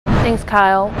Thanks,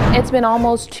 Kyle. It's been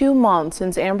almost 2 months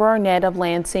since Amber Arnett of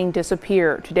Lansing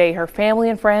disappeared. Today, her family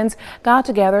and friends got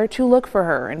together to look for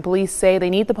her, and police say they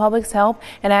need the public's help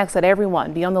and ask that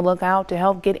everyone be on the lookout to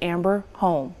help get Amber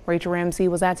home. Rachel Ramsey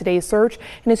was at today's search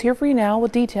and is here for you now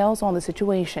with details on the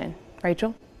situation.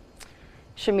 Rachel?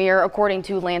 Shamir, according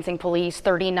to Lansing police,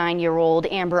 39-year-old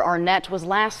Amber Arnett was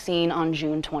last seen on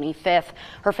June 25th.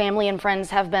 Her family and friends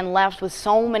have been left with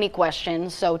so many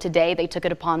questions, so today they took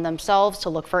it upon themselves to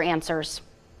look for answers.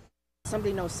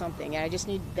 Somebody knows something, and I just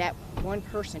need that one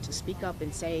person to speak up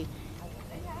and say,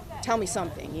 tell me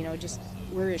something, just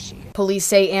where is she? Police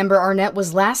say Amber Arnett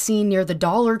was last seen near the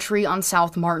Dollar Tree on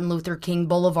South Martin Luther King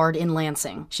Boulevard in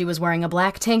Lansing. She was wearing a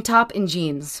black tank top and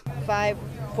jeans.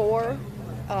 5'4",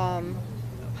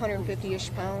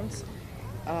 150-ish pounds,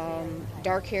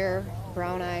 dark hair,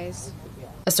 brown eyes.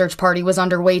 A search party was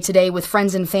underway today with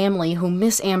friends and family who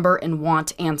miss Amber and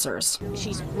want answers.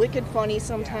 She's wicked funny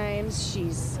sometimes.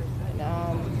 She's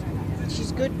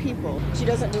good people. She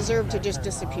doesn't deserve to just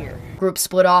disappear. Groups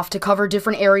split off to cover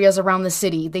different areas around the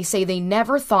city. They say they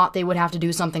never thought they would have to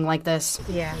do something like this.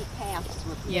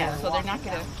 Yeah, so they're not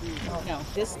going to, no.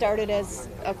 This started as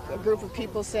a group of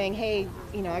people saying, hey,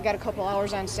 I got a couple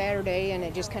hours on Saturday, and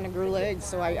it just kind of grew legs,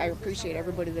 so I appreciate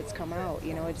everybody that's come out.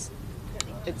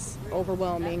 It's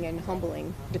overwhelming and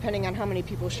humbling. Depending on how many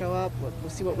people show up, we'll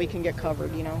see what we can get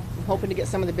covered, I'm hoping to get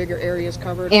some of the bigger areas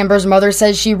covered. Amber's mother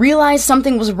says she realized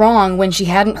something was wrong when she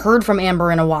hadn't heard from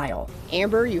Amber in a while.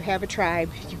 Amber, you have a tribe.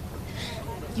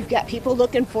 You've got people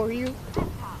looking for you.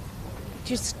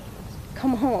 Just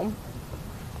come home.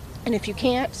 And if you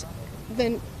can't,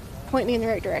 then point me in the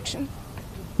right direction.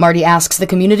 Marty asks the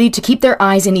community to keep their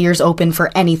eyes and ears open for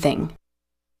anything.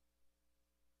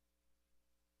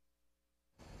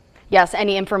 Yes,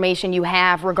 any information you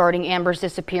have regarding Amber's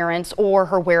disappearance or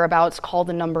her whereabouts, call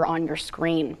the number on your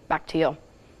screen. Back to you.